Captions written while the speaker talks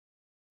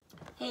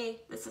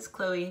Hey, this is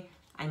Chloe.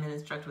 I'm an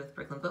instructor with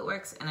Brooklyn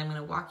Boatworks, and I'm going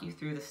to walk you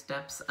through the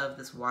steps of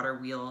this water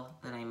wheel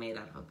that I made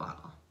out of a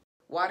bottle.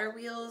 Water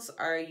wheels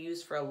are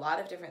used for a lot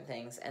of different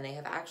things, and they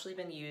have actually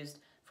been used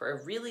for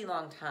a really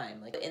long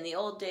time. Like in the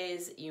old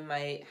days, you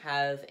might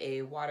have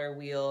a water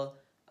wheel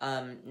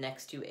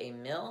next to a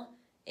mill,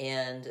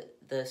 and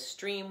the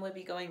stream would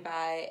be going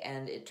by,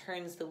 and it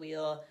turns the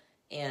wheel,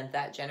 and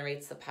that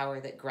generates the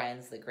power that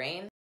grinds the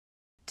grain.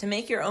 To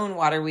make your own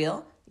water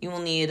wheel, you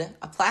will need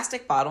a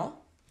plastic bottle,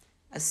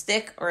 a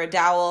stick or a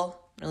dowel,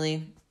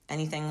 really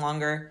anything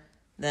longer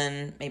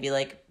than maybe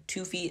like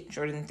 2 feet,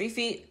 shorter than 3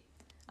 feet.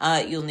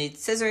 You'll need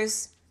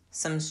scissors,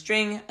 some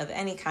string of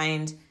any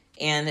kind,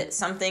 and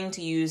something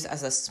to use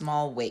as a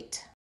small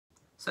weight.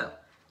 So,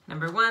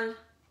 number one,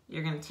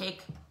 you're gonna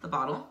take the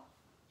bottle.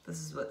 This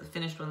is what the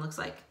finished one looks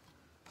like.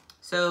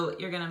 So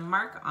you're gonna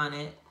mark on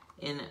it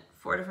in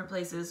 4 different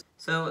places.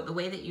 So the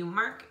way that you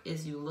mark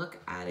is you look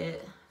at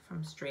it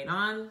from straight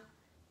on,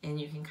 and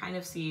you can kind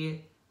of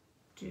see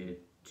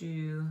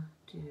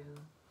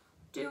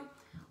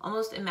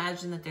almost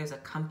imagine that there's a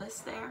compass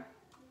there.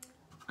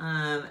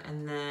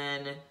 And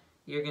then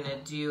you're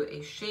gonna do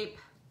a shape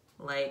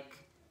like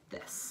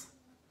this.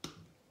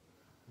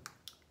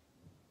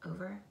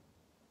 Over,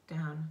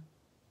 down,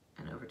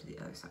 and over to the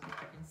other side.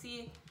 You can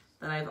see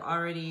that I've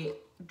already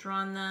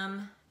drawn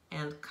them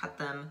and cut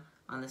them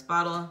on this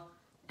bottle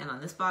and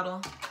on this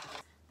bottle.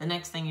 The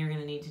next thing you're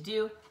gonna need to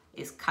do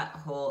is cut a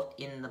hole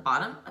in the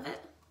bottom of it.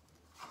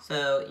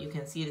 So you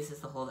can see this is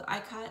the hole that I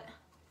cut.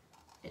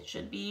 It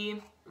should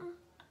be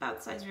about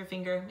the size of your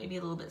finger, maybe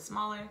a little bit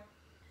smaller.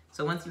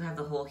 So once you have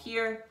the hole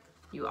here,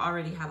 you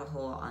already have a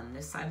hole on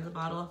this side of the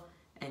bottle,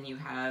 and you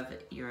have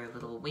your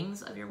little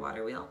wings of your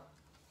water wheel.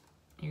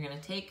 You're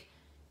gonna take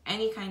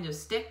any kind of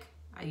stick.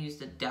 I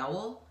used a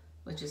dowel,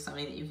 which is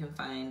something that you can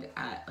find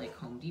at like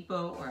Home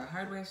Depot or a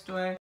hardware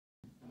store.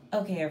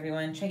 Okay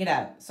everyone, check it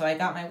out. So I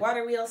got my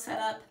water wheel set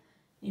up.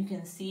 You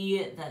can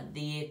see that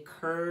the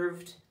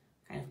curved,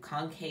 kind of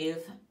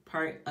concave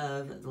part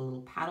of the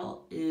little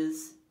paddle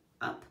is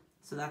up,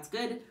 so that's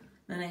good.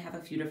 Then I have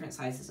a few different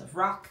sizes of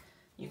rock.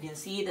 You can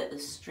see that the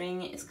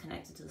string is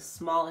connected to the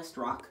smallest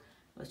rock,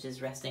 which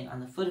is resting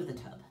on the foot of the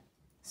tub.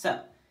 So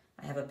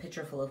I have a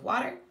pitcher full of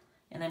water,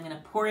 and I'm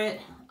gonna pour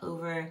it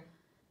over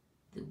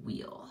the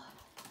wheel.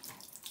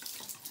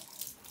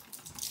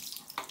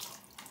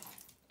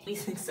 We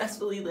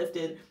successfully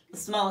lifted the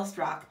smallest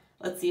rock.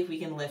 Let's see if we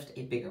can lift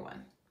a bigger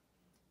one.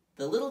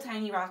 The little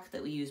tiny rock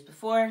that we used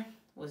before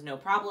was no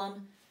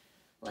problem.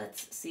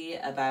 Let's see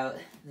about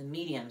the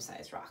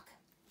medium-sized rock.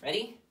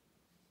 Ready?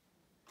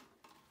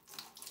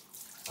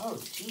 Oh,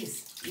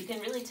 geez. You can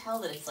really tell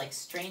that it's like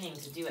straining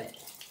to do it.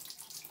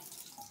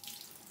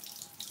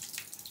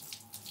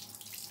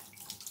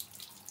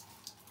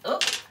 Oh!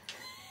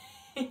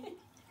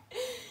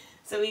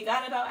 So we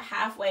got about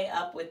halfway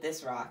up with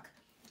this rock.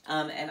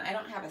 And I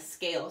don't have a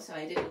scale, so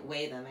I didn't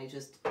weigh them. I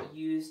just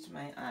used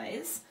my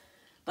eyes.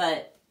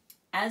 But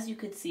as you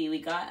could see,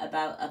 we got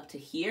about up to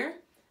here.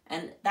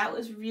 And that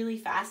was really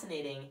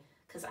fascinating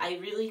because I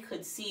really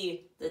could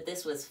see that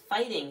this was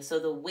fighting. So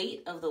the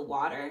weight of the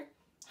water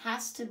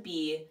has to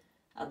be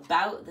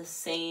about the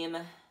same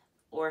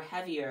or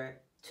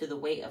heavier to the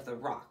weight of the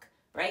rock,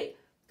 right?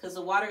 Because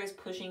the water is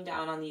pushing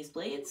down on these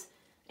blades,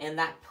 and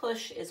that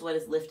push is what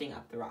is lifting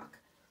up the rock.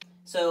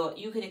 So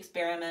you could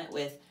experiment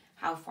with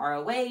how far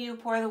away you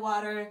pour the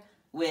water,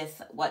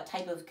 with what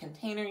type of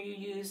container you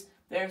use.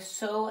 There are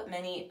so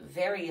many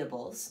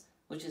variables,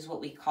 which is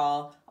what we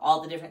call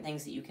all the different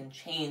things that you can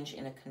change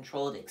in a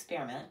controlled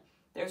experiment.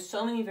 There's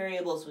so many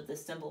variables with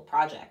this simple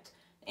project.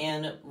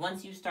 And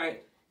once you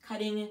start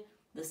cutting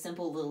the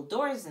simple little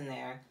doors in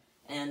there,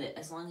 and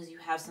as long as you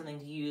have something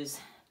to use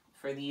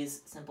for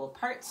these simple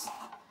parts,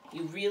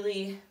 you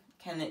really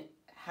can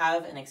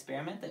have an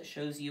experiment that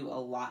shows you a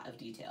lot of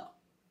detail.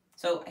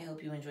 So I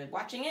hope you enjoyed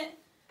watching it.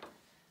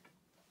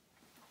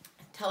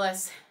 Tell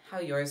us how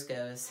yours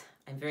goes.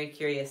 I'm very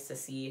curious to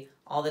see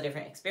all the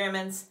different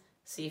experiments.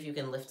 See if you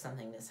can lift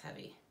something this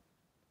heavy.